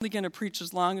only going to preach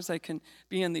as long as I can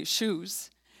be in these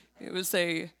shoes. It was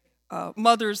a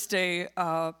Mother's Day,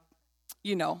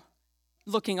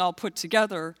 looking all put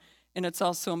together, and it's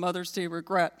also a Mother's Day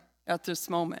regret at this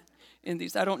moment in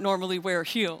these. I don't normally wear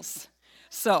heels.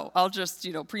 So I'll just,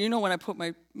 when I put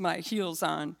my heels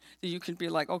on, that you can be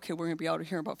like, okay, we're going to be out of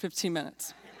here in about 15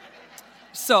 minutes.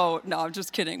 So, no, I'm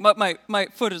just kidding. But my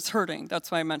foot is hurting.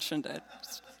 That's why I mentioned it.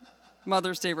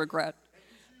 Mother's Day regret.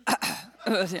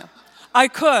 Yeah. I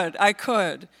could.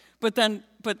 But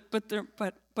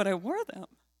I wore them.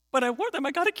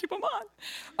 I got to keep them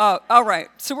on. All right.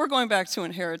 So we're going back to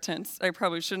inheritance. I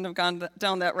probably shouldn't have gone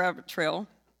down that rabbit trail.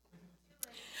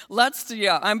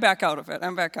 I'm back out of it.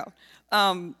 I'm back out.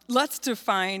 Let's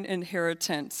define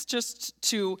inheritance just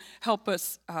to help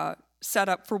us set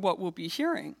up for what we'll be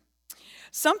hearing.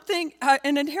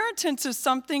 An inheritance is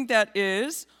something that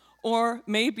is or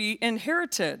may be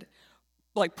inherited,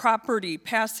 like property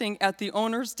passing at the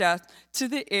owner's death to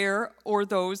the heir or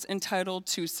those entitled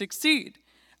to succeed,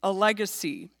 a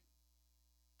legacy.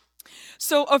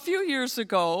 So a few years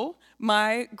ago,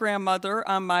 my grandmother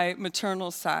on my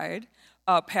maternal side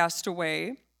passed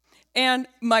away, and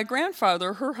my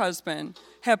grandfather, her husband,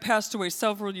 had passed away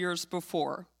several years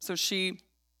before. So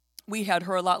we had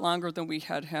her a lot longer than we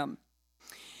had him.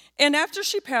 And after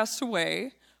she passed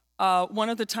away, one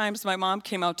of the times my mom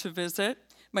came out to visit,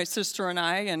 my sister and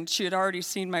I, and she had already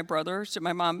seen my brother.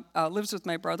 My mom lives with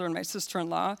my brother and my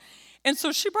sister-in-law. And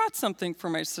so she brought something for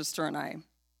my sister and I,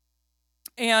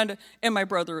 and my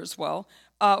brother as well,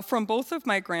 from both of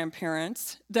my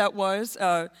grandparents. That was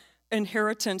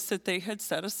inheritance that they had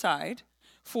set aside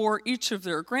for each of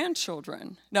their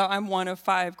grandchildren. Now, I'm one of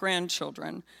 5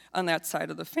 grandchildren on that side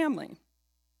of the family.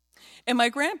 And my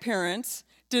grandparents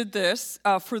did this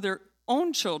for their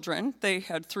own children. They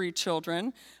had 3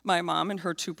 children, my mom and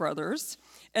her 2 brothers,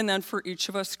 and then for each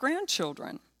of us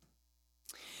grandchildren.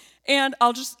 And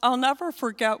I'll never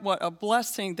forget what a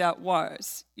blessing that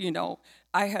was.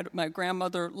 My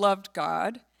grandmother loved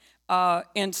God,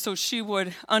 and so she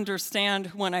would understand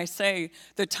when I say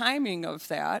the timing of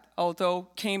that, although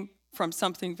came from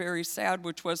something very sad,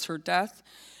 which was her death.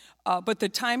 But the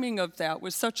timing of that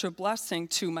was such a blessing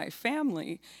to my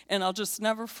family, and I'll just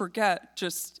never forget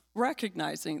just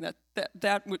recognizing that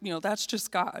that's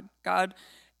just God.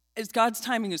 God's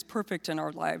timing is perfect in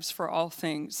our lives for all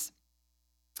things.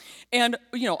 And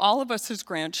all of us as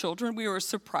grandchildren, we were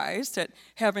surprised at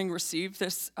having received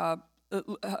this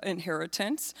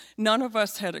inheritance. None of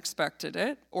us had expected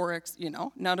it, or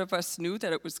none of us knew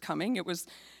that it was coming. It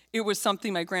was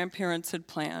something my grandparents had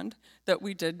planned that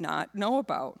we did not know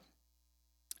about.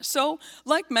 So,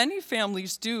 like many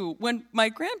families do, when my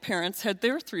grandparents had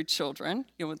their 3 children,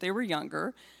 when they were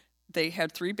younger, they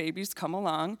had 3 babies come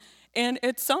along, and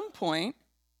at some point,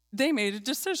 they made a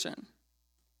decision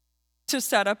to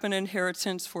set up an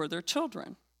inheritance for their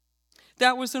children.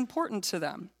 That was important to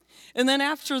them. And then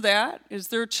after that, as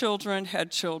their children had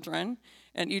children,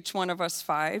 and each one of us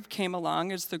 5 came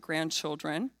along as the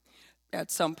grandchildren,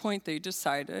 at some point they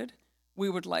decided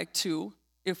we would like to,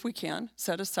 if we can,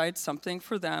 set aside something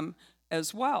for them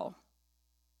as well.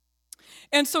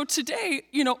 And so today,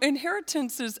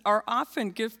 inheritances are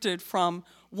often gifted from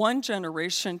one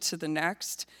generation to the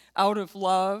next out of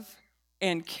love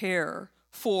and care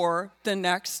for the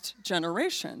next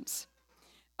generations,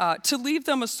 to leave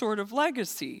them a sort of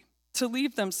legacy, to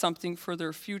leave them something for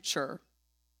their future.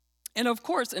 And of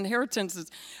course,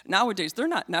 inheritances nowadays, they're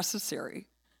not necessary.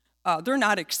 They're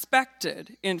not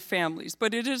expected in families,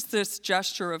 but it is this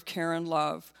gesture of care and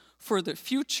love for the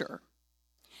future.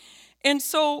 And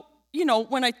so,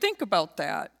 when I think about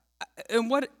that,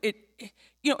 and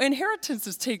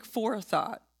inheritances take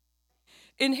forethought.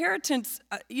 Inheritance,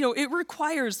 it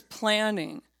requires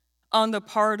planning on the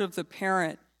part of the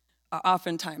parent.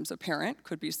 Oftentimes a parent,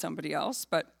 could be somebody else,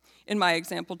 but in my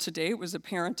example today, it was a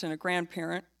parent and a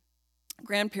grandparents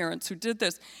who did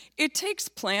this. It takes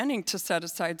planning to set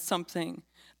aside something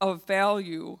of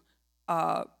value,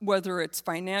 whether it's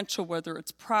financial, whether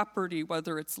it's property,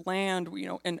 whether it's land,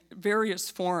 in various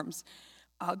forms.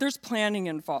 There's planning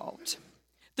involved.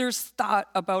 There's thought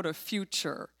about a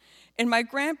future. And my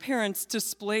grandparents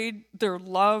displayed their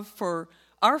love for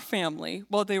our family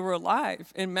while they were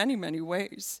alive in many, many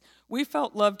ways. We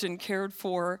felt loved and cared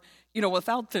for,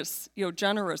 without this,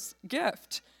 generous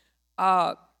gift.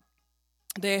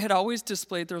 They had always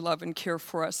displayed their love and care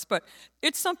for us, but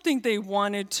it's something they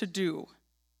wanted to do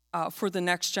for the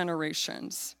next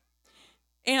generations.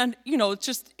 And,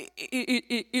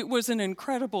 it was an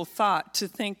incredible thought to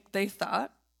think they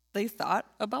thought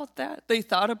about that. They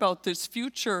thought about this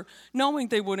future, knowing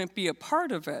they wouldn't be a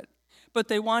part of it, but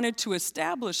they wanted to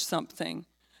establish something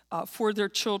for their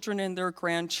children and their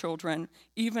grandchildren,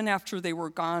 even after they were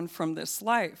gone from this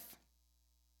life.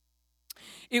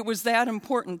 It was that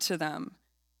important to them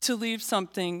to leave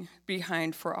something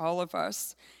behind for all of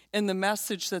us, and the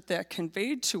message that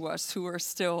conveyed to us who are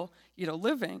still,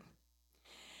 living.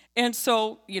 And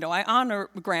so, I honor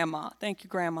Grandma. Thank you,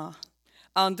 Grandma.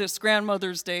 On this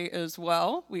Grandmother's Day as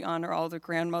well, we honor all the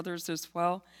grandmothers as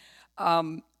well,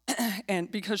 and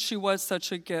because she was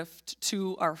such a gift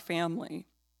to our family.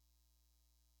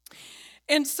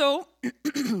 And so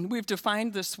we've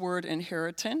defined this word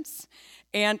inheritance,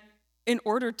 and in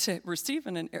order to receive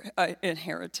an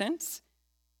inheritance,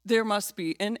 there must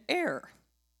be an heir.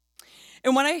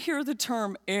 And when I hear the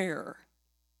term heir,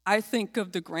 I think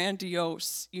of the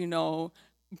grandiose,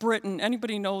 Britain.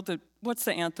 Anybody know what's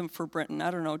the anthem for Britain?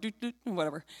 I don't know,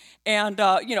 whatever. And,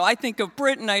 I think of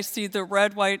Britain, I see the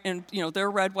red, white, and, their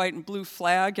red, white, and blue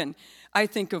flag, and I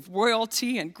think of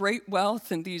royalty and great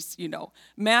wealth and these,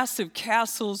 massive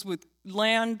castles with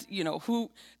land,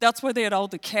 that's why they had all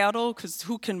the cattle, because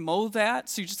who can mow that?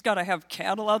 So you just got to have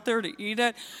cattle out there to eat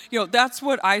it. That's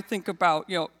what I think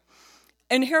about,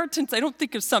 Inheritance, I don't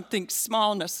think of something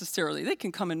small necessarily. They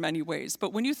can come in many ways.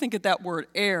 But when you think of that word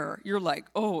heir, you're like,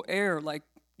 oh, heir, like,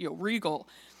 regal.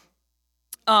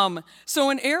 So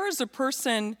an heir is a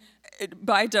person,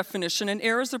 by definition, an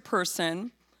heir is a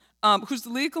person who's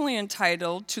legally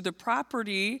entitled to the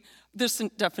property. This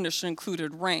definition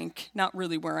included rank, not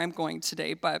really where I'm going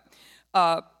today, but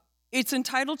it's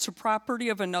entitled to property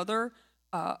of another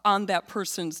on that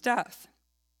person's death.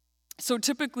 So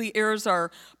typically, heirs are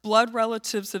blood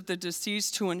relatives of the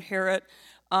deceased who inherit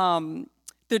the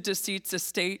deceased's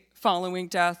estate following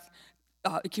death.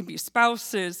 It can be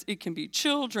spouses, it can be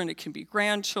children, it can be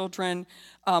grandchildren,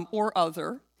 or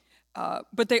other.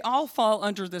 But they all fall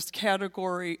under this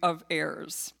category of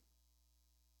heirs.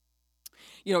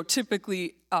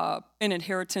 Typically an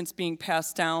inheritance being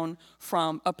passed down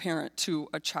from a parent to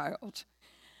a child.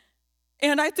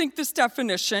 And I think this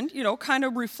definition, kind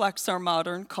of reflects our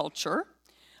modern culture.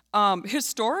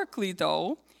 Historically,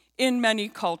 though, in many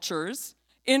cultures,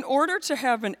 in order to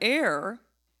have an heir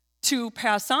to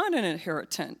pass on an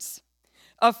inheritance,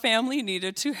 a family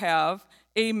needed to have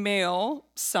a male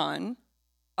son,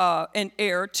 an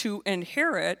heir to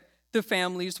inherit the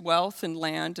family's wealth and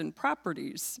land and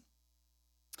properties.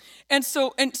 And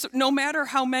so no matter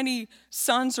how many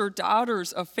sons or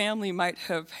daughters a family might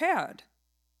have had,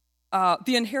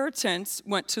 the inheritance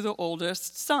went to the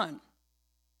oldest son.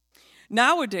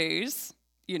 Nowadays,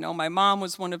 my mom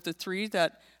was one of the three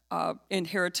that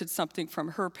inherited something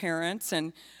from her parents,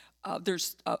 and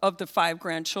there's of the 5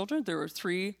 grandchildren, there were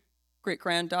 3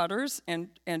 great-granddaughters and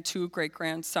 2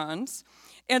 great-grandsons.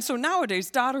 And so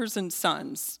nowadays, daughters and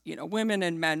sons, women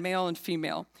and men, male and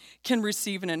female, can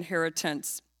receive an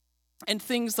inheritance. And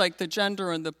things like the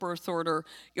gender and the birth order,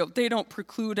 they don't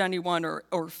preclude anyone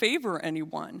or favor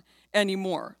anyone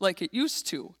anymore like it used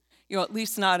to, at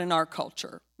least not in our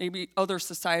culture. Maybe other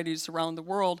societies around the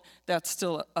world, that's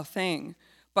still a thing,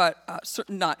 but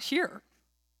not here.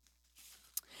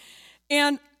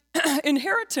 And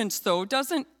inheritance, though,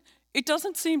 doesn't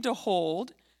seem to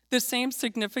hold the same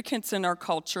significance in our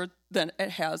culture than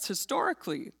it has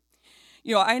historically.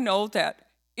 I know that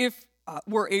if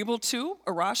we're able to,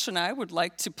 Arash and I would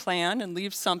like to plan and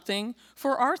leave something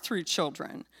for our 3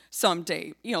 children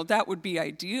someday. That would be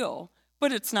ideal,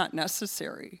 but it's not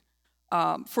necessary.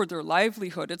 For their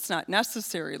livelihood, it's not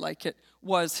necessary like it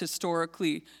was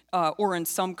historically or in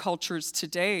some cultures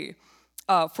today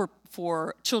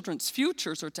for children's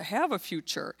futures or to have a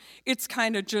future. It's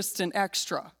kind of just an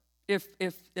extra if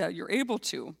you're able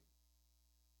to.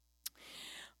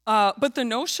 But the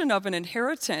notion of an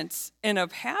inheritance and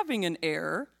of having an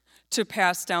heir to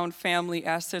pass down family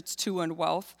assets to and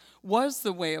wealth was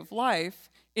the way of life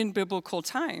in biblical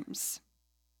times.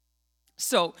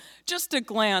 So just a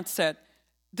glance at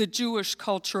the Jewish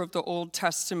culture of the Old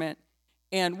Testament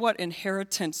and what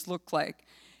inheritance looked like.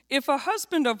 If a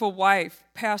husband of a wife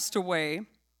passed away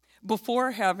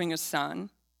before having a son,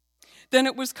 then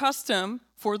it was custom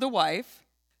for the wife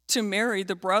to marry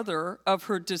the brother of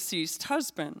her deceased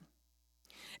husband.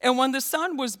 And when the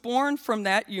son was born from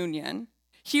that union,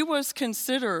 he was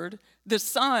considered the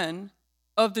son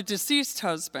of the deceased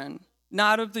husband,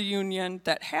 not of the union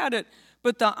that had it,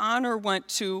 but the honor went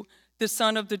to the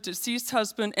son of the deceased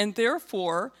husband, and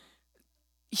therefore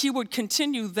he would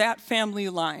continue that family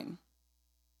line.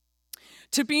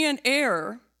 To be an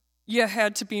heir, you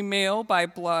had to be male by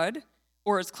blood,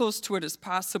 or as close to it as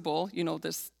possible.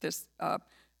 This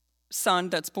son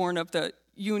that's born of the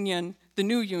union, the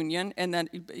new union, and then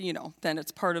then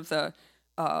it's part of the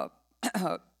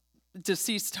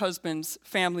deceased husband's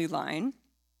family line,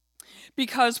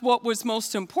 because what was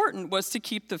most important was to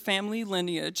keep the family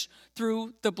lineage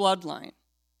through the bloodline.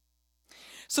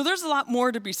 So there's a lot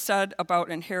more to be said about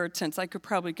inheritance. I could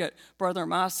probably get Brother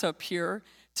Moss up here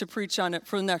to preach on it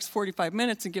for the next 45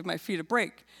 minutes and give my feet a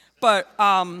break. But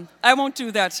I won't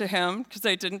do that to him because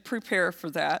I didn't prepare for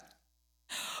that.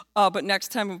 But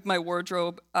next time with my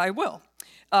wardrobe, I will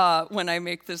when I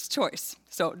make this choice.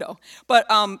 So no. But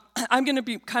I'm going to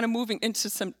be kind of moving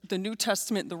into the New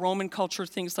Testament, the Roman culture,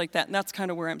 things like that. And that's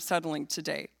kind of where I'm settling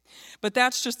today. But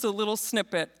that's just a little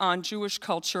snippet on Jewish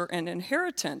culture and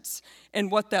inheritance and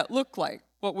what that looked like,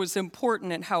 what was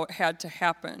important and how it had to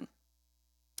happen.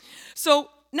 So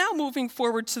now moving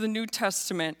forward to the New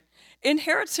Testament,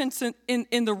 inheritance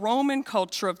in the Roman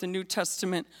culture of the New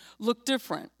Testament looked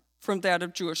different from that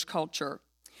of Jewish culture.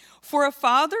 For a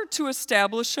father to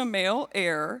establish a male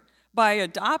heir by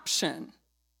adoption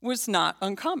was not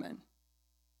uncommon.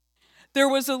 There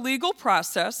was a legal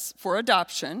process for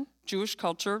adoption. Jewish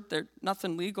culture,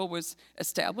 nothing legal was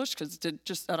established because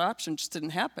adoption just didn't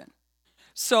happen.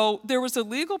 So there was a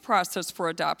legal process for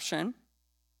adoption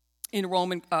in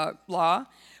Roman law,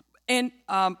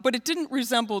 but it didn't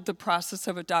resemble the process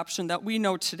of adoption that we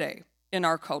know today in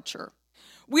our culture.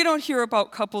 We don't hear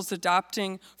about couples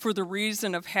adopting for the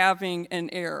reason of having an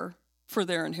heir for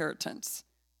their inheritance.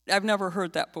 I've never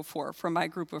heard that before from my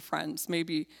group of friends.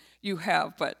 Maybe you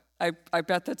have, but I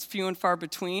bet that's few and far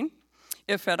between,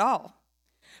 if at all.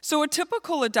 So a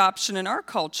typical adoption in our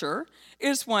culture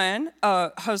is when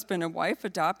a husband and wife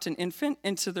adopt an infant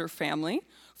into their family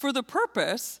for the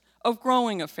purpose of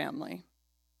growing a family,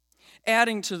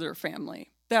 adding to their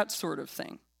family, that sort of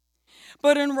thing.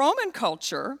 But in Roman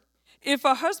culture, if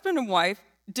a husband and wife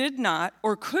did not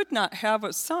or could not have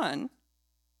a son,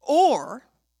 or,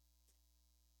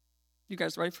 you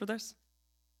guys ready for this?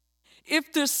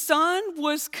 If the son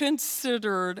was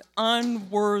considered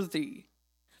unworthy,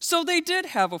 so they did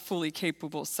have a fully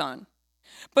capable son,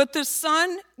 but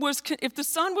if the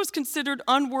son was considered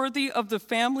unworthy of the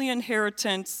family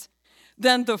inheritance,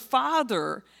 then the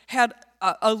father had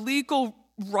a legal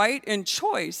right and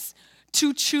choice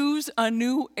to choose a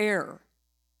new heir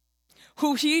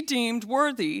who he deemed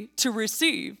worthy to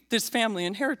receive this family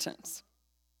inheritance.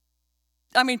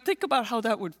 I mean, think about how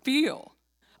that would feel,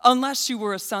 unless you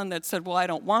were a son that said, well, I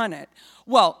don't want it.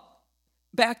 Well,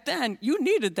 back then, you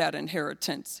needed that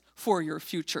inheritance for your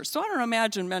future. So I don't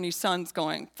imagine many sons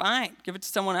going, fine, give it to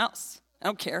someone else. I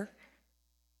don't care.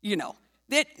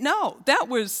 That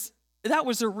was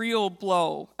a real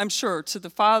blow, I'm sure, to the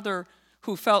father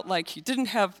who felt like he didn't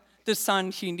have the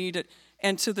son he needed,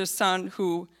 and to the son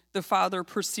who the father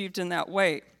perceived in that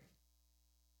way.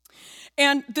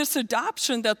 And this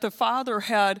adoption that the father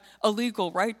had a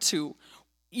legal right to,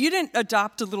 you didn't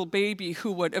adopt a little baby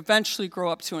who would eventually grow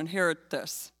up to inherit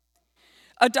this.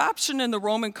 Adoption in the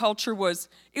Roman culture was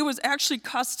actually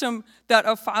custom that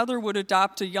a father would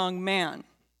adopt a young man.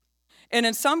 And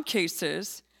in some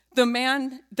cases, the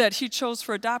man that he chose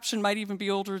for adoption might even be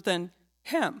older than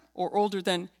him or older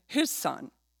than his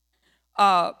son.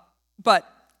 But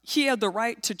he had the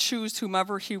right to choose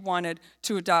whomever he wanted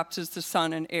to adopt as the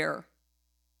son and heir.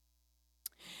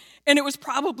 And it was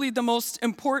probably the most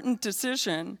important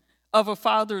decision of a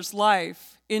father's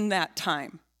life in that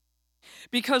time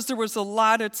because there was a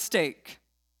lot at stake.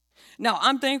 Now,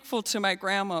 I'm thankful to my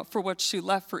grandma for what she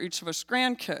left for each of us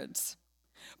grandkids,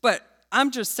 but I'm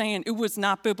just saying it was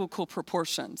not biblical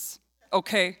proportions,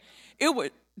 okay?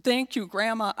 Thank you,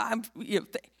 Grandma.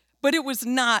 But it was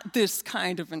not this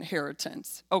kind of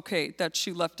inheritance, okay, that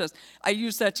she left us. I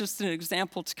use that just as an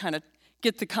example to kind of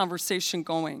get the conversation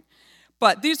going.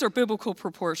 But these are biblical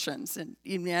proportions, and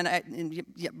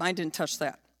mine didn't touch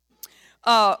that.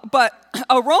 But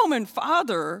a Roman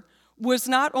father was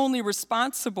not only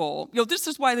responsible, this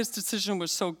is why this decision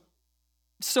was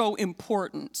so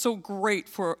important, so great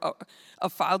for a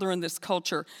father in this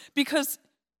culture, because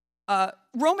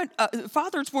Roman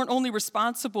fathers weren't only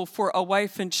responsible for a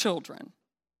wife and children.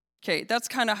 Okay, that's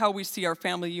kind of how we see our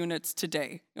family units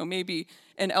today. Maybe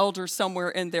an elder somewhere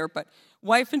in there, but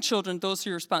wife and children, those are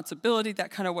your responsibility.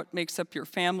 That kind of what makes up your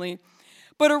family.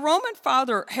 But a Roman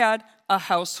father had a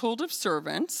household of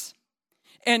servants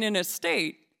and an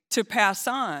estate to pass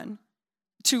on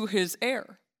to his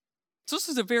heir. So this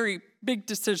is a very big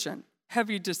decision,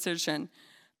 heavy decision.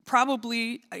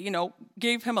 Probably,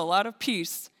 gave him a lot of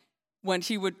peace when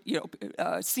he would,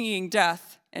 seeing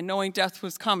death and knowing death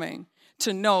was coming,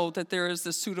 to know that there is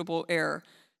a suitable heir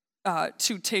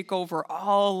to take over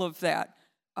all of that,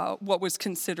 what was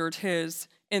considered his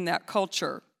in that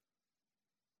culture.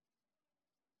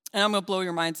 And I'm going to blow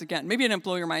your minds again. Maybe I didn't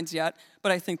blow your minds yet,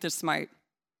 but I think this might.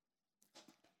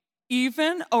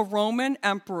 Even a Roman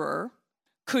emperor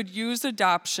could use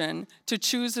adoption to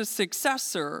choose a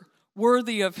successor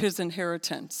worthy of his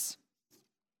inheritance.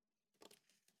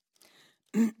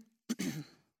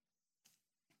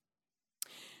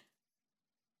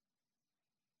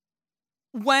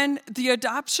 When the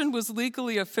adoption was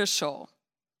legally official,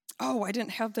 I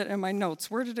didn't have that in my notes.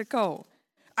 Where did it go?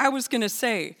 I was going to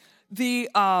say,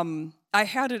 I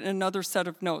had it in another set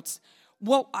of notes.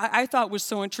 What I thought was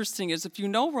so interesting is if you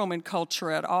know Roman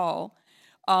culture at all,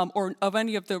 or of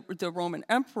any of the Roman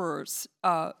emperors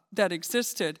that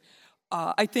existed,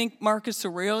 I think Marcus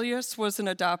Aurelius was an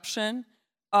adoption.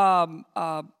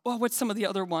 What's some of the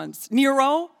other ones?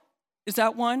 Nero, is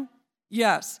that one?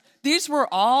 Yes. These were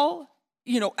all,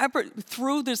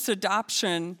 through this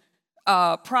adoption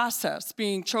process,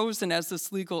 being chosen as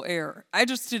this legal heir. I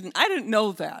didn't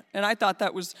know that. And I thought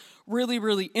that was really,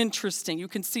 really interesting. You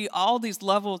can see all these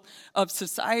levels of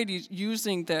society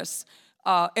using this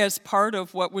as part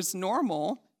of what was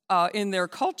normal in their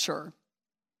culture.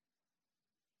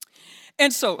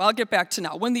 And so I'll get back to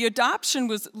now. When the adoption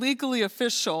was legally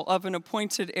official of an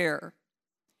appointed heir,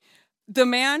 the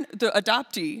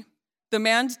adoptee, the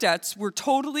man's debts were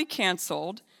totally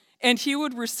canceled, and he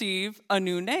would receive a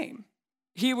new name.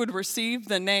 He would receive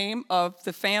the name of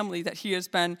the family that he has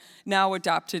been now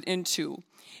adopted into.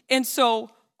 And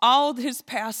so all his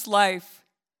past life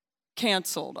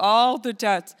canceled, all the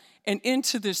debts, and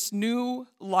into this new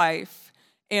life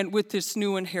and with this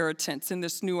new inheritance and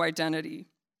this new identity.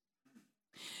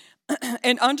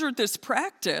 And under this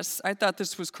practice, I thought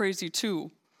this was crazy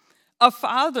too, a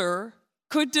father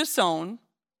could disown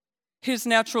his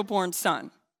natural-born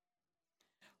son,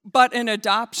 but an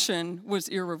adoption was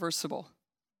irreversible.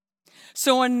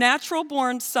 So a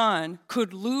natural-born son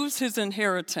could lose his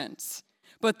inheritance,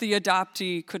 but the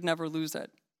adoptee could never lose it.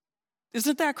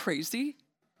 Isn't that crazy?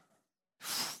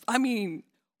 I mean,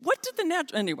 what did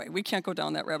anyway, we can't go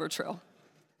down that rabbit trail.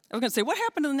 I was going to say, what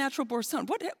happened to the natural-born son?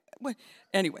 What?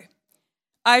 Anyway,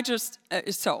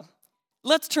 so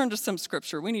let's turn to some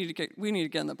scripture. We need to get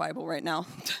in the Bible right now.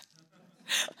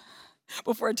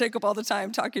 Before I take up all the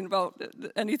time talking about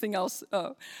anything else.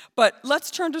 But let's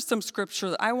turn to some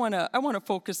scripture. I want to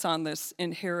focus on this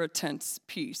inheritance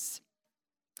piece.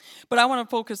 But I want to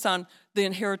focus on the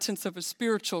inheritance of a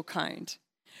spiritual kind.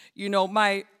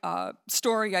 My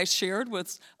story I shared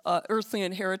with earthly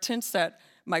inheritance that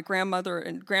my grandmother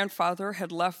and grandfather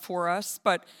had left for us.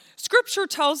 But scripture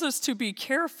tells us to be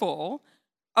careful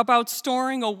about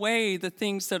storing away the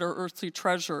things that are earthly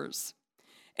treasures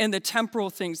and the temporal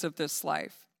things of this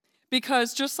life.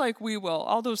 Because just like we will,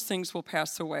 all those things will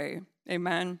pass away.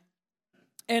 Amen.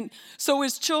 And so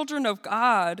as children of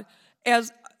God,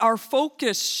 as our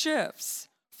focus shifts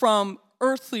from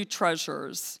earthly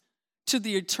treasures to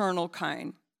the eternal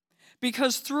kind,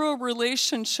 because through a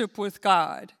relationship with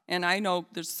God, and I know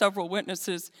there's several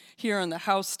witnesses here in the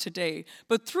house today,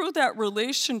 but through that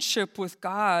relationship with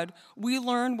God, we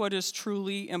learn what is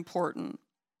truly important.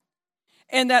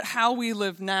 And that how we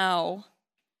live now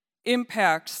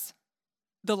impacts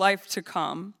the life to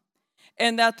come,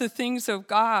 and that the things of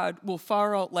God will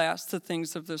far outlast the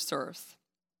things of this earth.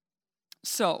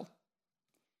 So,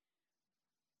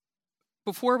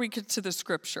 before we get to the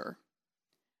scripture,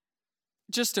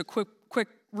 just a quick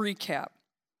recap.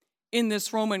 In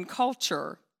this Roman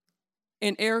culture,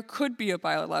 an heir could be a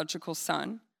biological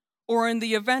son, or in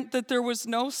the event that there was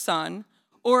no son,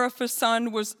 or if a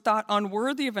son was thought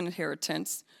unworthy of an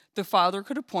inheritance, the father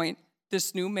could appoint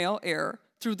this new male heir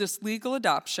through this legal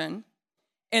adoption,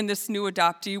 and this new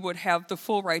adoptee would have the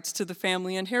full rights to the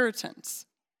family inheritance.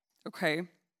 Okay?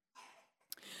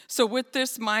 So with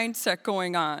this mindset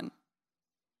going on,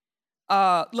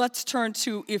 let's turn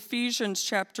to Ephesians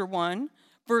chapter 1,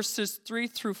 verses 3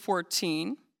 through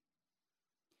 14.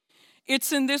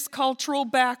 It's in this cultural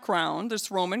background,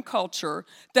 this Roman culture,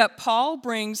 that Paul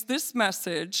brings this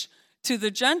message to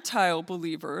the Gentile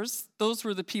believers. Those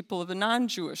were the people of the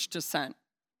non-Jewish descent.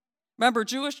 Remember,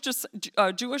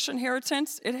 Jewish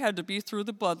inheritance, it had to be through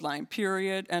the bloodline,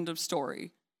 period, end of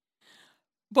story.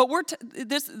 But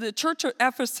the church of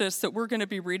Ephesus that we're going to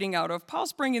be reading out of,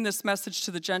 Paul's bringing this message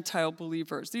to the Gentile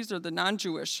believers. These are the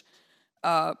non-Jewish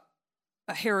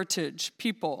heritage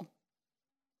people.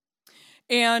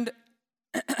 And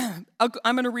I'm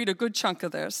going to read a good chunk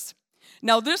of this.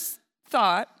 Now, this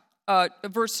thought,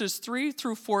 verses 3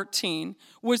 through 14,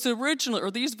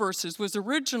 these verses was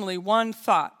originally one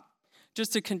thought,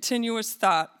 just a continuous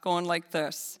thought going like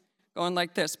this. going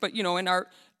like this. But, in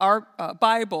our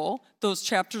Bible, those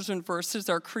chapters and verses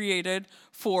are created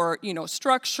for,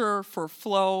 structure, for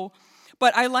flow.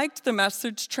 But I liked the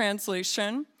Message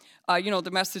translation. The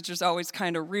Message is always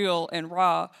kind of real and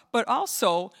raw, but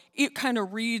also it kind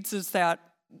of reads as that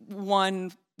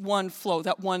one flow,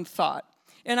 that one thought.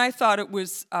 And I thought it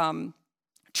was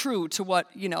true to what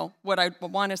I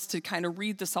want us to kind of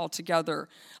read this all together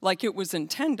like it was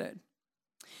intended.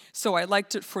 So I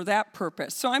liked it for that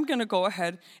purpose. So I'm going to go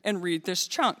ahead and read this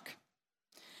chunk.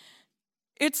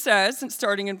 It says, and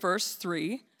starting in verse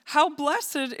 3, "How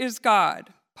blessed is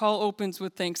God." Paul opens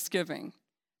with thanksgiving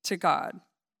to God.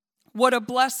 What a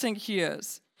blessing he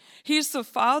is. He's the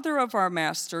Father of our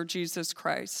Master, Jesus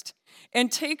Christ,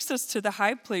 and takes us to the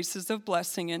high places of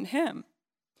blessing in him.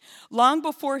 Long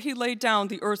before he laid down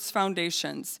the earth's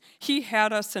foundations, he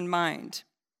had us in mind,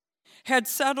 had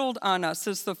settled on us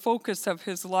as the focus of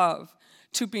his love,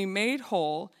 to be made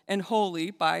whole and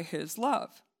holy by his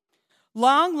love.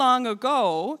 Long, long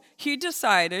ago, he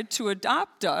decided to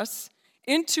adopt us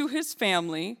into his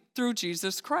family through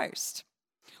Jesus Christ.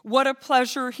 What a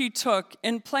pleasure he took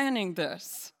in planning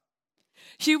this.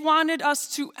 He wanted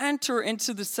us to enter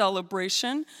into the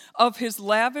celebration of his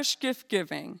lavish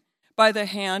gift-giving by the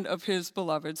hand of his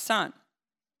beloved Son.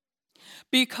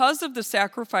 Because of the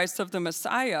sacrifice of the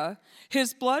Messiah,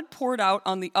 his blood poured out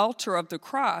on the altar of the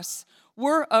cross,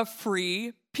 we're a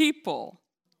free people,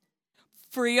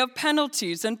 free of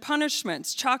penalties and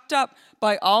punishments chalked up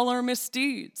by all our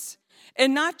misdeeds.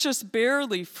 And not just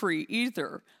barely free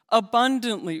either,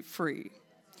 abundantly free.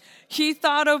 He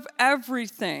thought of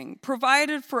everything,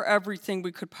 provided for everything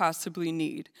we could possibly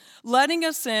need, letting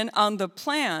us in on the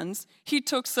plans he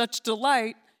took such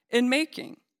delight in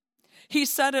making. He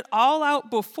set it all out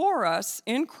before us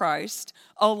in Christ,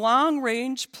 a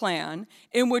long-range plan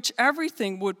in which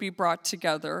everything would be brought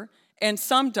together and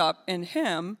summed up in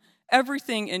him,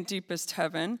 everything in deepest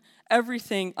heaven,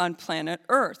 everything on planet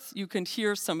Earth. You can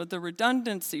hear some of the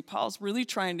redundancy. Paul's really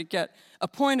trying to get a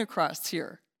point across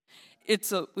here. It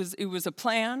was a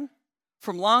plan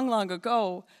from long, long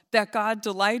ago that God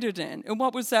delighted in. And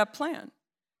what was that plan?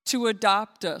 To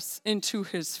adopt us into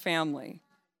his family.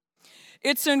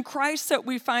 It's in Christ that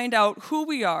we find out who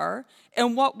we are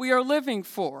and what we are living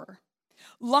for.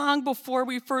 Long before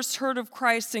we first heard of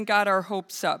Christ and got our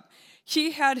hopes up,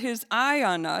 he had his eye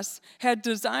on us, had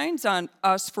designs on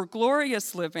us for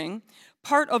glorious living,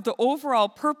 part of the overall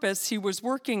purpose he was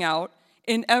working out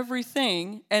in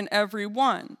everything and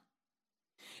everyone.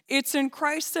 It's in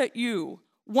Christ that you,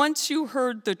 once you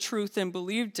heard the truth and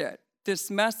believed it,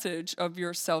 this message of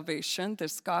your salvation,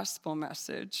 this gospel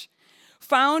message,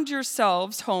 found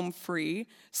yourselves home free,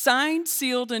 signed,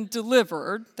 sealed, and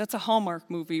delivered, that's a Hallmark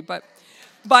movie, but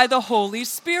by the Holy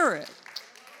Spirit.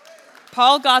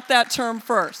 Paul got that term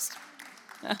first.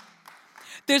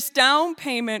 This down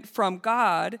payment from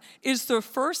God is the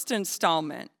first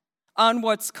installment on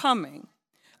what's coming,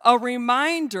 a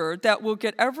reminder that we'll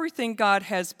get everything God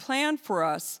has planned for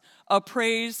us, a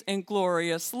praise and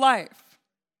glorious life.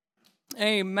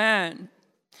 Amen.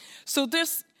 So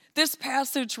this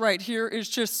passage right here is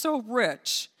just so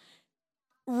rich,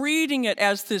 reading it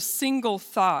as this single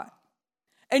thought.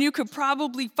 And you could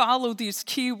probably follow these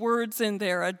key words in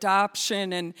there,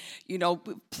 adoption and,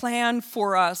 plan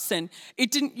for us. And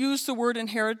it didn't use the word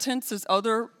inheritance as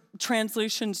other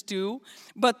translations do,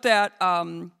 but that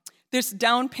this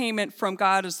down payment from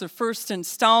God is the first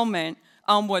installment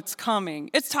on what's coming.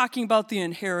 It's talking about the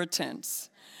inheritance.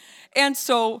 And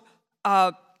so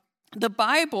the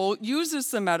Bible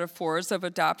uses the metaphors of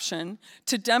adoption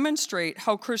to demonstrate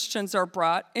how Christians are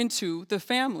brought into the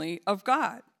family of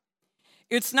God.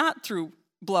 It's not through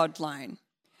bloodline.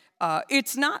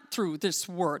 It's not through this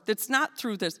word. It's not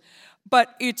through this,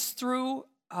 but it's through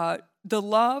the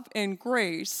love and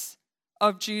grace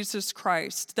of Jesus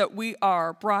Christ that we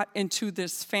are brought into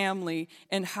this family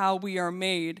and how we are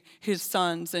made his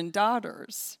sons and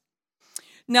daughters.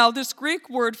 Now, this Greek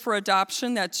word for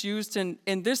adoption that's used in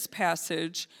this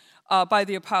passage by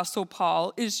the Apostle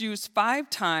Paul is used 5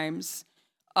 times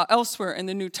elsewhere in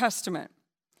the New Testament.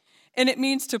 And it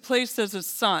means to place as a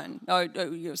son.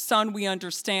 Son we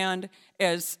understand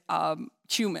as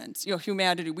humans,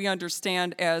 humanity. We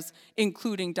understand as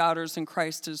including daughters in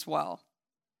Christ as well.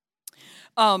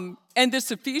 And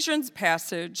this Ephesians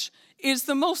passage is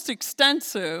the most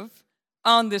extensive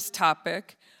on this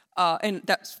topic, and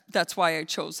that's why I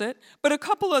chose it. But a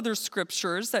couple other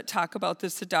scriptures that talk about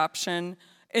this adoption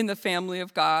in the family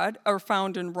of God are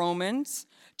found in Romans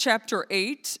chapter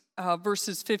 8,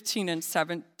 verses 15 and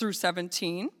 7 through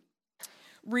 17.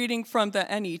 Reading from the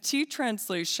NET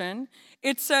translation,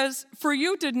 it says, "For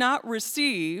you did not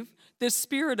receive the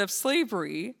spirit of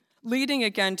slavery, leading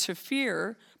again to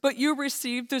fear, but you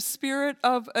received the spirit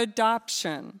of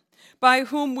adoption, by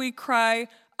whom we cry,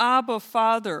 Abba,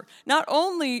 Father. Not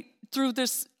only through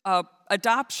this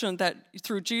adoption that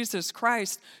through Jesus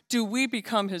Christ do we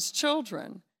become his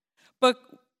children, but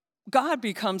God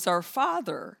becomes our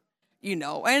Father,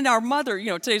 and our mother,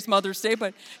 today's Mother's Day,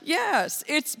 but yes,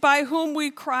 it's by whom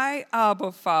we cry,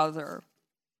 Abba, Father.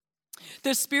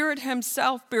 The Spirit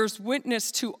himself bears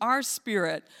witness to our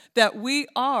spirit that we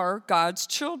are God's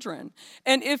children.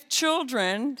 And if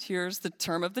children, here's the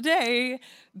term of the day,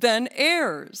 then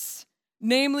heirs,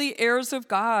 namely heirs of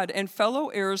God and fellow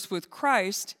heirs with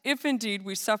Christ, if indeed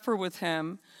we suffer with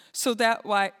him, so that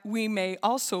we may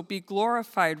also be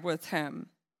glorified with him.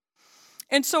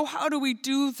 And so how do we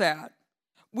do that?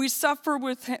 When we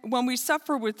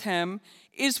suffer with him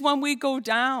is when we go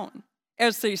down,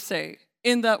 as they say,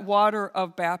 in that water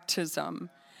of baptism,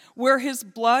 where his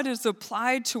blood is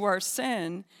applied to our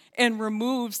sin and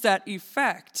removes that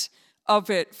effect of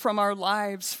it from our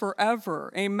lives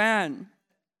forever. Amen.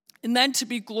 And then to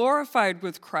be glorified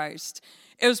with Christ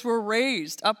as we're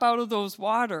raised up out of those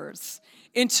waters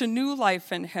into new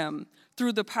life in him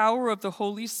through the power of the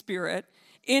Holy Spirit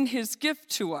in his gift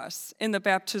to us in the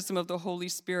baptism of the Holy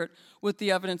Spirit with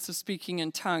the evidence of speaking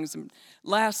in tongues. And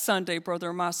last Sunday,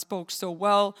 Brother Ma spoke so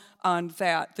well on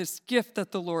that, this gift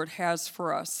that the Lord has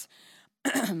for us.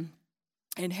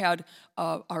 And had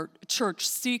our church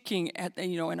seeking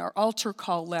in our altar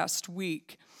call last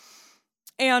week.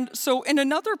 And so in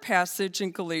another passage in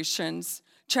Galatians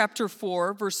chapter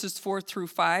 4, verses 4 through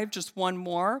 5, just one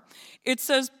more, it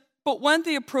says, "But when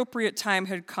the appropriate time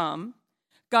had come,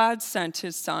 God sent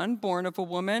his Son, born of a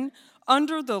woman,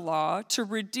 under the law, to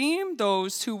redeem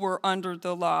those who were under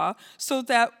the law, so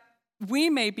that we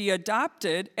may be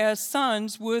adopted as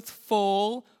sons with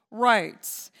full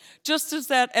rights." Just as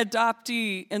that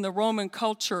adoptee in the Roman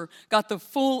culture got the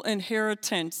full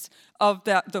inheritance of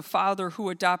the father who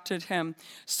adopted him,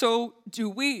 so do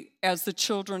we as the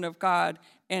children of God,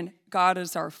 and God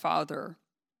is our Father.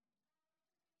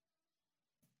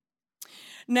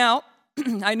 Now,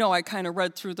 I know I kind of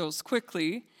read through those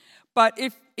quickly, but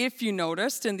if you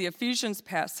noticed in the Ephesians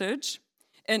passage,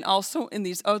 and also in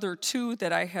these other two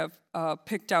that I have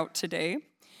picked out today,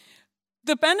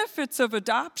 the benefits of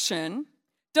adoption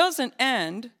doesn't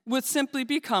end with simply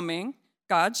becoming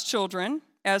God's children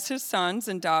as his sons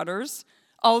and daughters,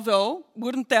 although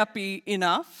wouldn't that be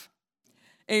enough?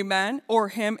 Amen. Or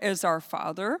him as our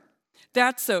Father.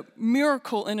 That's a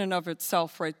miracle in and of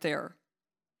itself right there.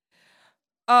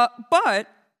 But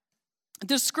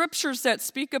the scriptures that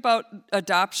speak about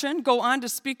adoption go on to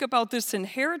speak about this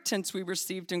inheritance we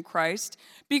received in Christ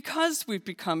because we've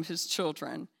become his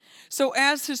children. So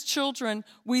as his children,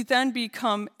 we then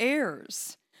become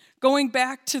heirs. Going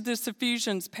back to this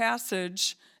Ephesians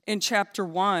passage in chapter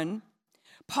 1,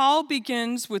 Paul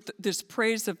begins with this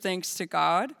praise of thanks to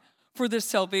God for this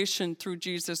salvation through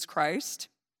Jesus Christ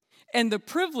and the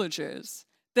privileges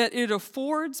that it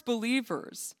affords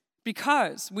believers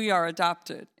because we are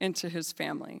adopted into his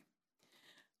family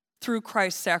through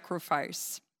Christ's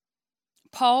sacrifice.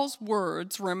 Paul's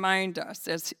words remind us,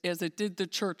 as it did the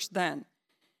church then,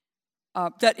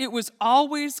 that it was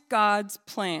always God's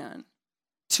plan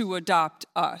to adopt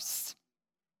us.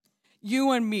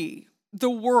 You and me, the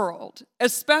world,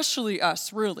 especially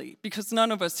us, really, because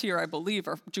none of us here, I believe,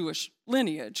 are Jewish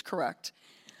lineage, correct?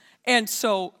 And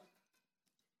so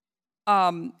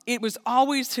it was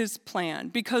always his plan,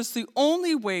 because the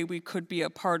only way we could be a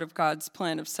part of God's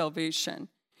plan of salvation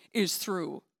is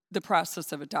through the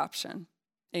process of adoption.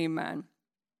 Amen.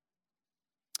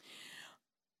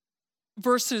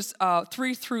 Verses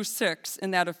 3 through 6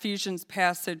 in that Ephesians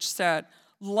passage said,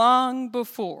 "Long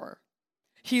before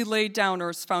he laid down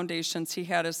earth's foundations, he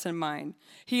had us in mind.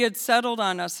 He had settled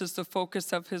on us as the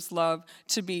focus of his love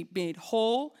to be made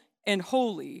whole and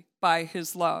holy by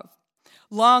his love.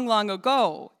 Long, long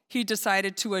ago, he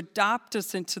decided to adopt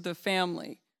us into the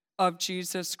family of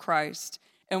Jesus Christ,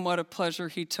 and what a pleasure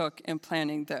he took in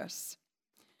planning this."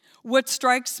 What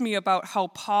strikes me about how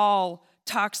Paul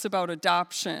talks about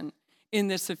adoption in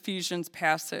this Ephesians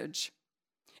passage,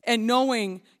 and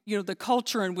knowing, the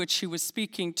culture in which he was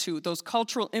speaking to, those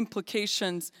cultural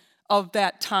implications of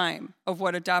that time, of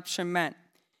what adoption meant.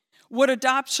 What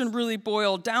adoption really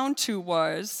boiled down to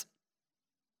was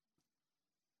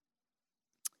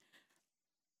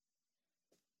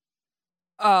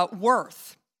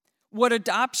worth. What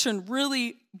adoption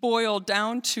really boiled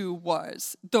down to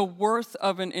was the worth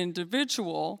of an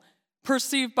individual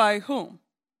perceived by whom?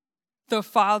 The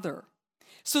Father.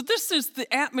 So this is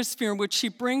the atmosphere in which he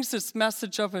brings this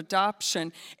message of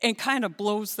adoption and kind of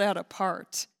blows that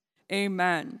apart.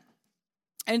 Amen.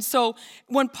 And so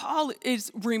when Paul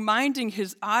is reminding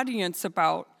his audience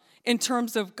about, in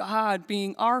terms of God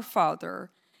being our Father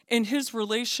and his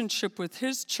relationship with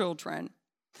his children,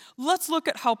 let's look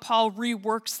at how Paul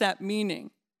reworks that meaning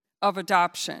of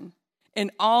adoption and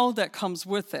all that comes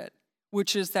with it,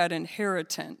 which is that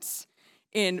inheritance.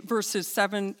 In verses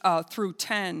 7 through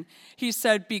 10, he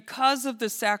said, because of the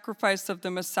sacrifice of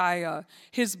the Messiah,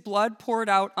 his blood poured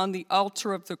out on the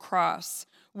altar of the cross,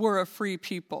 we're a free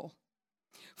people,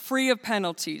 free of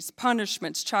penalties,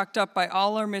 punishments chalked up by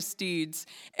all our misdeeds,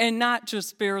 and not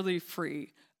just barely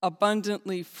free,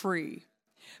 abundantly free.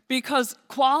 Because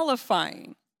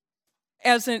qualifying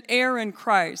as an heir in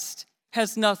Christ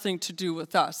has nothing to do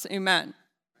with us. Amen.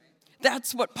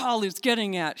 That's what Paul is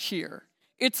getting at here.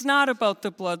 It's not about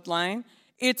the bloodline.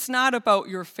 It's not about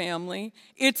your family.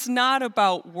 It's not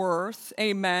about worth.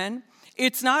 Amen.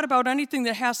 It's not about anything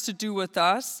that has to do with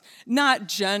us. Not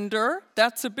gender.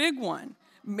 That's a big one.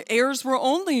 Heirs were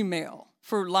only male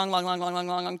for a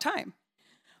long time.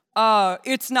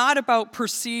 It's not about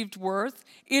perceived worth.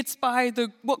 It's by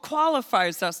what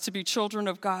qualifies us to be children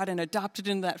of God and adopted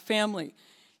in that family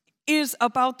is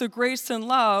about the grace and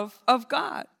love of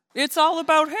God. It's all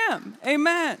about him.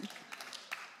 Amen.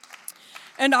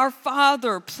 And our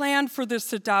Father planned for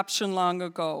this adoption long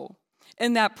ago.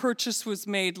 And that purchase was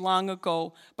made long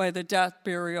ago by the death,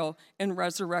 burial, and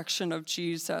resurrection of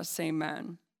Jesus.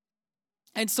 Amen.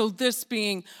 And so this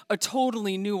being a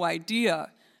totally new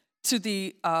idea to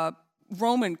the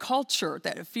Roman culture,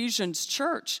 that Ephesians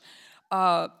church,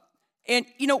 and,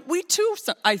 we too,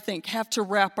 I think, have to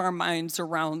wrap our minds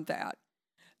around that.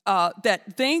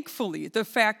 That thankfully, the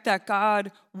fact that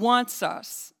God wants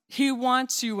us, he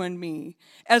wants you and me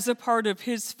as a part of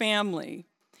his family.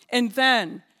 And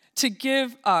then to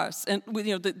give us, and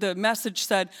the message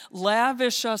said,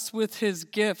 lavish us with his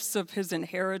gifts of his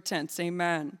inheritance.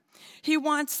 Amen. He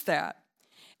wants that.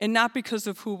 And not because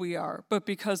of who we are, but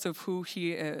because of who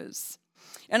he is.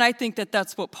 And I think that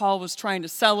that's what Paul was trying to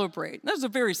celebrate. That was a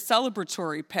very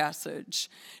celebratory passage.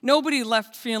 Nobody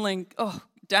left feeling,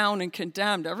 down and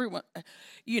condemned. Everyone,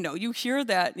 you hear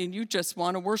that and you just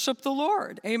want to worship the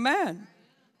Lord. Amen.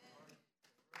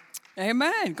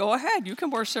 Amen. Go ahead. You can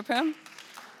worship him.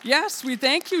 Yes, we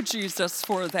thank you, Jesus,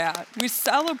 for that. We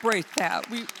celebrate that.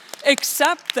 We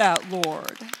accept that,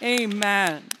 Lord.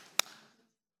 Amen.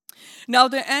 Now,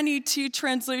 the NET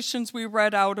translations we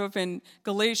read out of in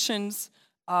Galatians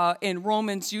and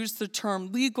Romans use the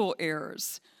term legal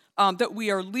heirs, that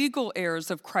we are legal heirs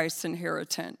of Christ's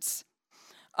inheritance.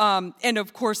 And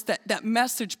of course, that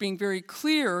message being very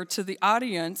clear to the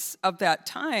audience of that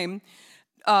time,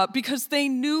 because they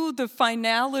knew the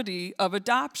finality of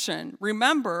adoption.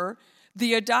 Remember,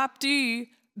 the adoptee,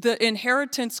 the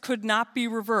inheritance could not be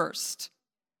reversed,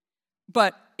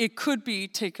 but it could be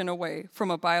taken away from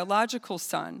a biological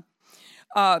son.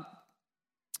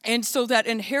 And so that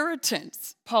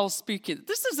inheritance, Paul's speaking,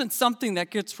 this isn't something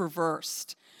that gets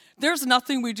reversed. There's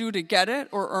nothing we do to get it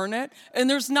or earn it, and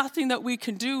there's nothing that we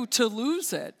can do to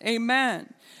lose it.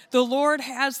 Amen. The Lord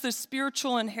has the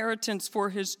spiritual inheritance for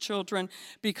his children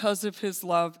because of his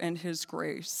love and his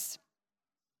grace.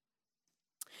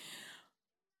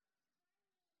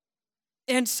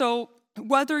 And so,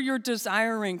 whether you're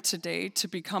desiring today to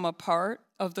become a part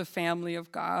of the family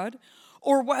of God,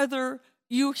 or whether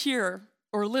you here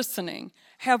or listening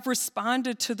have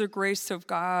responded to the grace of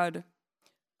God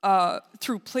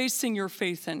through placing your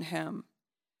faith in him,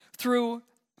 through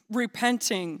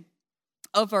repenting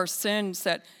of our sins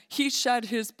that he shed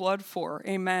his blood for,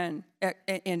 amen,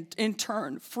 and in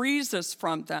turn frees us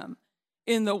from them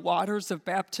in the waters of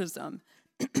baptism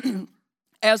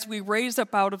as we raise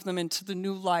up out of them into the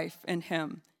new life in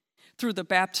him. Through the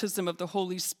baptism of the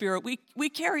Holy Spirit, we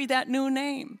carry that new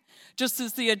name. Just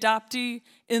as the adoptee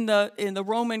in the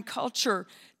Roman culture,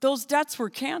 those debts were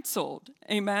canceled,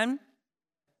 amen?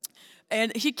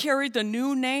 And he carried the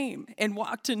new name and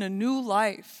walked in a new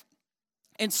life.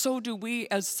 And so do we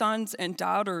as sons and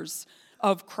daughters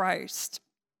of Christ.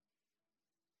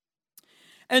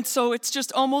 And so it's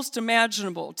just almost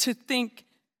imaginable to think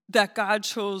that God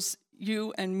chose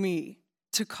you and me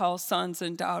to call sons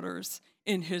and daughters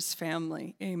in his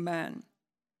family. Amen.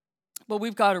 But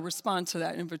we've got to respond to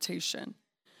that invitation.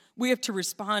 We have to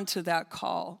respond to that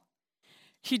call.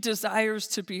 He desires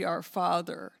to be our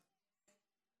Father,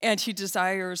 and he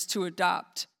desires to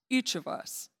adopt each of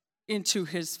us into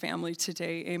his family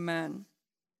today. Amen.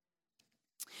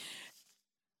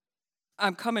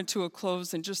 I'm coming to a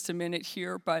close in just a minute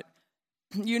here, but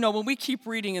when we keep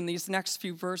reading in these next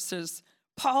few verses,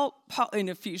 Paul in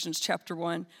Ephesians chapter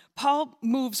 1, Paul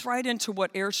moves right into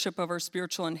what heirship of our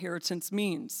spiritual inheritance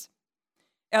means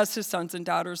as his sons and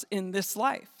daughters in this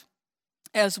life,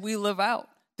 as we live out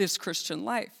this Christian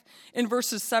life. In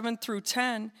verses 7 through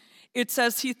 10, it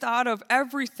says he thought of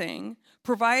everything,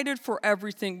 provided for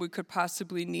everything we could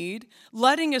possibly need,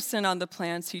 letting us in on the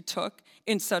plans he took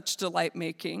in such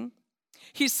delight-making.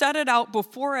 He set it out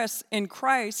before us in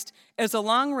Christ as a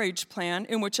long-range plan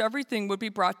in which everything would be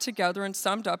brought together and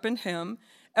summed up in him,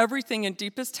 everything in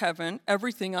deepest heaven,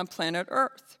 everything on planet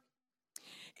Earth.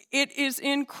 It is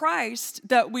in Christ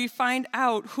that we find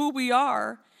out who we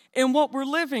are and what we're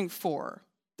living for.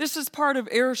 This is part of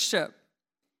heirship.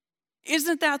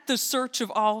 Isn't that the search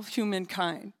of all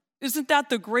humankind? Isn't that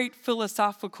the great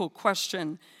philosophical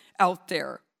question out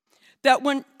there? That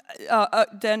what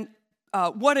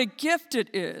a gift it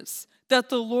is that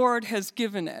the Lord has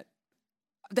given it,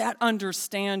 that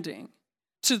understanding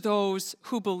to those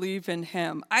who believe in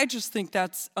him. I just think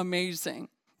that's amazing.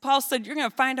 Paul said, you're going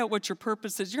to find out what your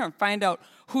purpose is. You're going to find out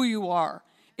who you are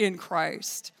in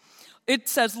Christ. It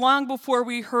says, long before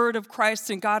we heard of Christ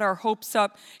and got our hopes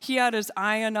up, he had his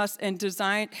eye on us and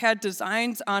had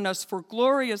designs on us for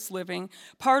glorious living,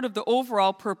 part of the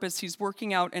overall purpose he's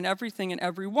working out in everything and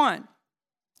everyone.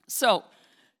 So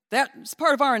that's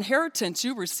part of our inheritance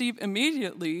you receive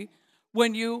immediately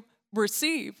when you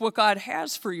receive what God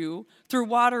has for you through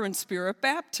water and spirit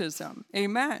baptism.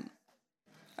 Amen.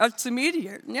 That's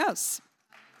immediate, yes.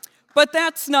 But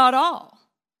that's not all,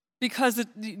 because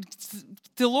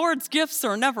the Lord's gifts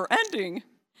are never ending.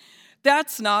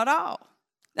 That's not all.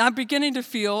 I'm beginning to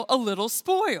feel a little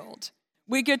spoiled.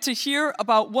 We get to hear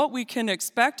about what we can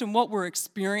expect and what we're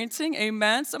experiencing.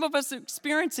 Amen. Some of us are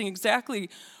experiencing exactly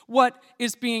what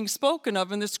is being spoken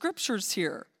of in the scriptures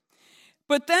here.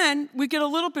 But then we get a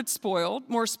little bit spoiled,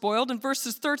 more spoiled, and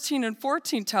verses 13 and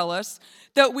 14 tell us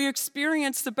that we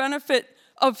experience the benefit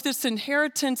of this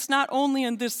inheritance not only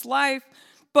in this life,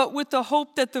 but with the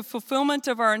hope that the fulfillment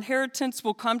of our inheritance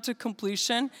will come to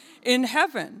completion in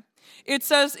heaven. It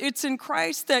says it's in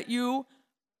Christ that you,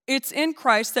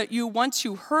 once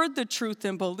you heard the truth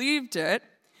and believed it,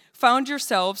 found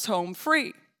yourselves home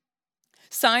free.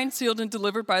 Signed, sealed, and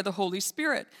delivered by the Holy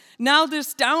Spirit. Now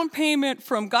this down payment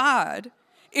from God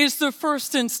is the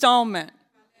first installment.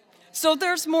 So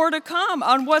there's more to come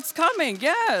on what's coming.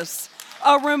 Yes,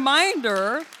 a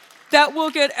reminder that we'll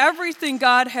get everything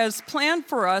God has planned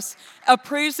for us, a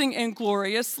praising and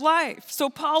glorious life. So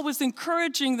Paul was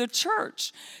encouraging the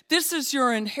church. This is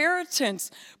your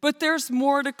inheritance, but there's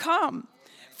more to come.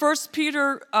 1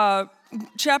 Peter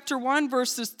chapter 1,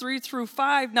 verses 3 through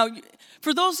 5. Now,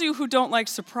 for those of you who don't like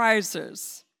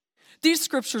surprises, these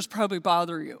scriptures probably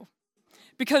bother you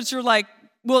because you're like,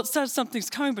 well, it says something's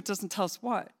coming, but doesn't tell us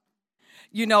what.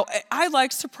 You know, I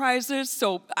like surprises,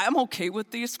 so I'm okay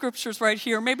with these scriptures right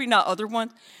here, maybe not other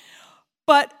ones.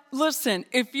 But listen,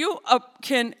 if you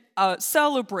can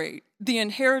celebrate the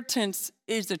inheritance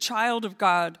as a child of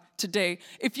God today,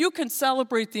 if you can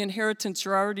celebrate the inheritance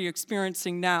you're already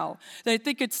experiencing now, then I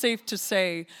think it's safe to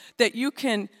say that you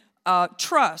can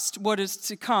trust what is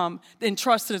to come and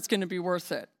trust that it's going to be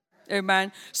worth it.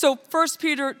 Amen. So 1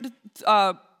 Peter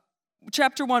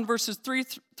chapter 1, verses 3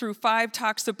 through 5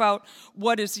 talks about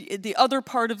what is the other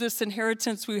part of this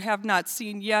inheritance we have not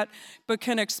seen yet, but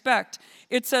can expect.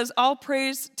 It says, all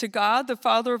praise to God, the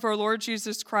Father of our Lord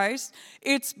Jesus Christ.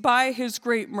 It's by his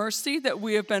great mercy that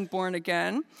we have been born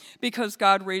again, because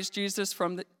God raised Jesus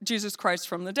Christ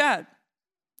from the dead.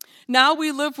 Now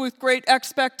we live with great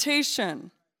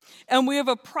expectation. And we have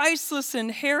a priceless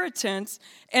inheritance,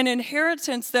 an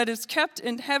inheritance that is kept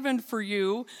in heaven for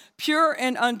you, pure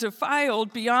and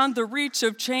undefiled, beyond the reach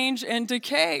of change and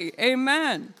decay.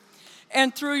 Amen.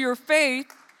 And through your faith,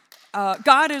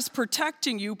 God is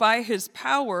protecting you by his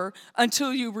power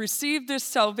until you receive this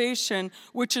salvation,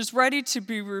 which is ready to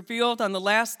be revealed on the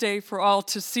last day for all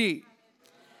to see.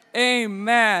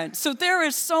 Amen. So there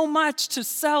is so much to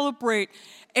celebrate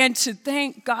and to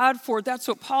thank God for. That's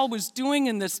what Paul was doing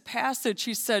in this passage.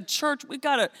 He said, church, we've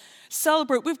got to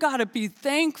celebrate. We've got to be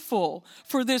thankful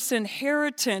for this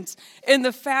inheritance and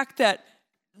the fact that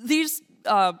these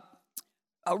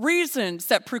reasons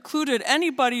that precluded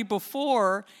anybody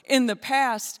before in the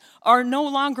past are no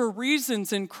longer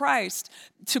reasons in Christ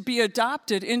to be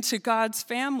adopted into God's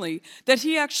family, that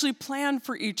he actually planned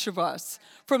for each of us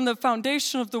from the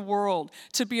foundation of the world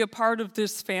to be a part of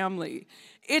this family.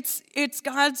 It's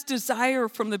God's desire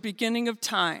from the beginning of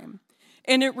time,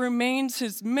 and it remains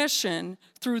his mission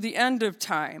through the end of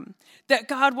time, that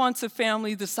God wants a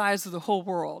family the size of the whole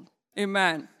world.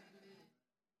 Amen.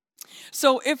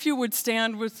 So if you would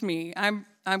stand with me, I'm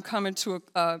I'm coming to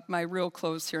my real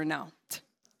close here now.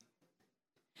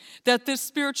 That this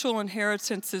spiritual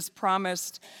inheritance is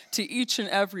promised to each and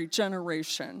every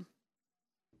generation.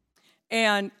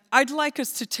 And I'd like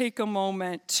us to take a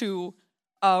moment to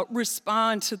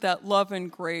respond to that love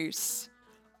and grace.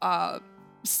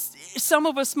 Some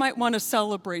of us might want to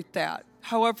celebrate that,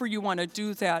 however you want to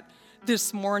do that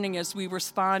this morning as we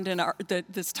respond in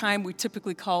this time we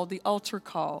typically call the altar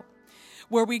call,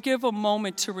 where we give a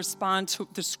moment to respond to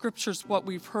the scriptures, what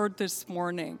we've heard this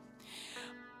morning.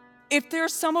 If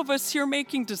there's some of us here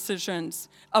making decisions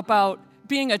about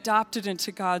being adopted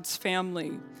into God's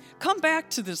family, come back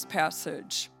to this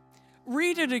passage.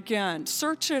 Read it again.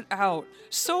 Search it out.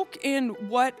 Soak in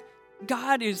what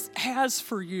God has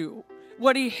for you,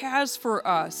 what he has for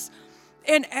us.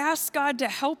 And ask God to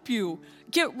help you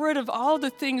get rid of all the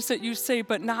things that you say,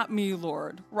 but not me,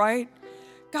 Lord, right?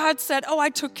 God said, I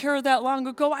took care of that long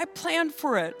ago. I planned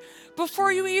for it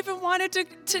before you even wanted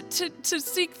to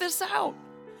seek this out.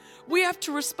 We have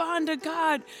to respond to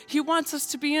God. He wants us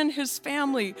to be in his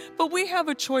family, but we have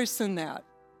a choice in that.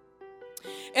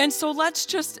 And so let's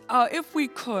just, if we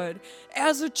could,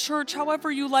 as a church,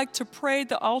 however you like to pray,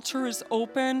 the altar is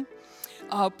open.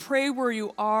 Pray where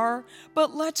you are,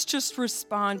 but let's just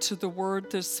respond to the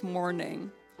word this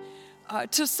morning.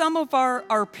 To some of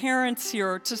our parents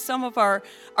here, to some of our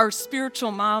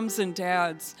spiritual moms and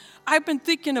dads, I've been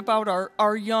thinking about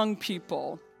our young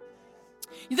people.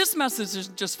 This message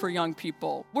isn't just for young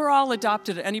people. We're all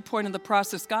adopted at any point in the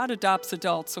process. God adopts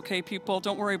adults, okay, people?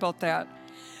 Don't worry about that.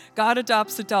 God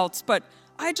adopts adults. But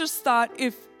I just thought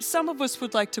if some of us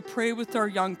would like to pray with our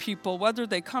young people, whether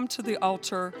they come to the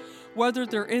altar, whether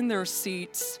they're in their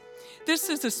seats, this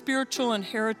is a spiritual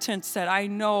inheritance that I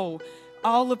know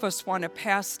all of us want to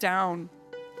pass down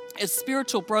as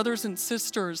spiritual brothers and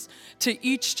sisters to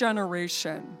each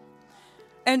generation.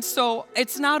 And so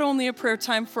it's not only a prayer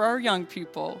time for our young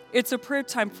people, it's a prayer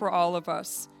time for all of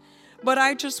us. But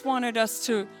I just wanted us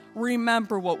to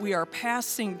remember what we are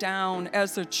passing down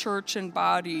as a church and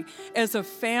body, as a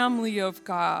family of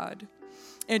God,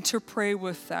 and to pray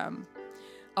with them.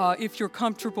 If you're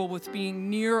comfortable with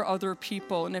being near other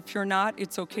people, and if you're not,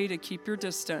 it's okay to keep your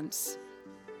distance.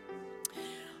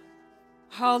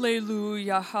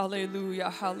 Hallelujah,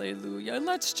 hallelujah, hallelujah.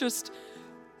 Let's just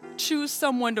choose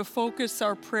someone to focus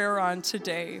our prayer on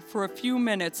today for a few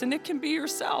minutes, and it can be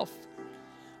yourself.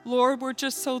 Lord, we're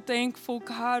just so thankful,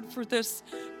 God, for this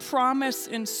promise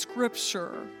in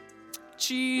Scripture.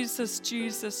 Jesus,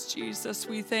 Jesus, Jesus,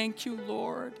 we thank you,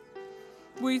 Lord.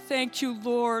 We thank you,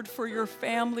 Lord, for your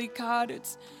family, God.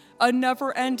 It's a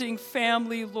never-ending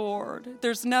family, Lord.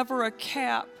 There's never a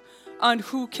cap on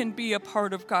who can be a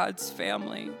part of God's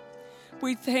family.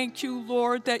 We thank you,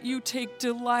 Lord, that you take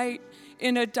delight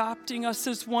in adopting us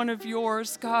as one of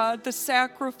yours, God. The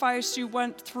sacrifice you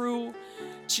went through,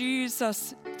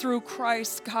 Jesus, through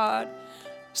Christ, God,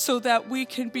 so that we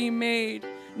can be made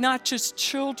not just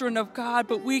children of God,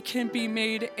 but we can be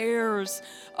made heirs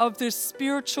of this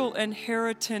spiritual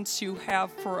inheritance you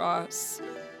have for us.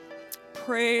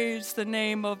 Praise the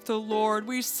name of the Lord.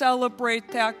 We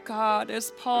celebrate that, God,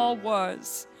 as Paul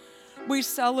was. We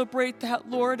celebrate that,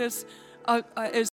 Lord, as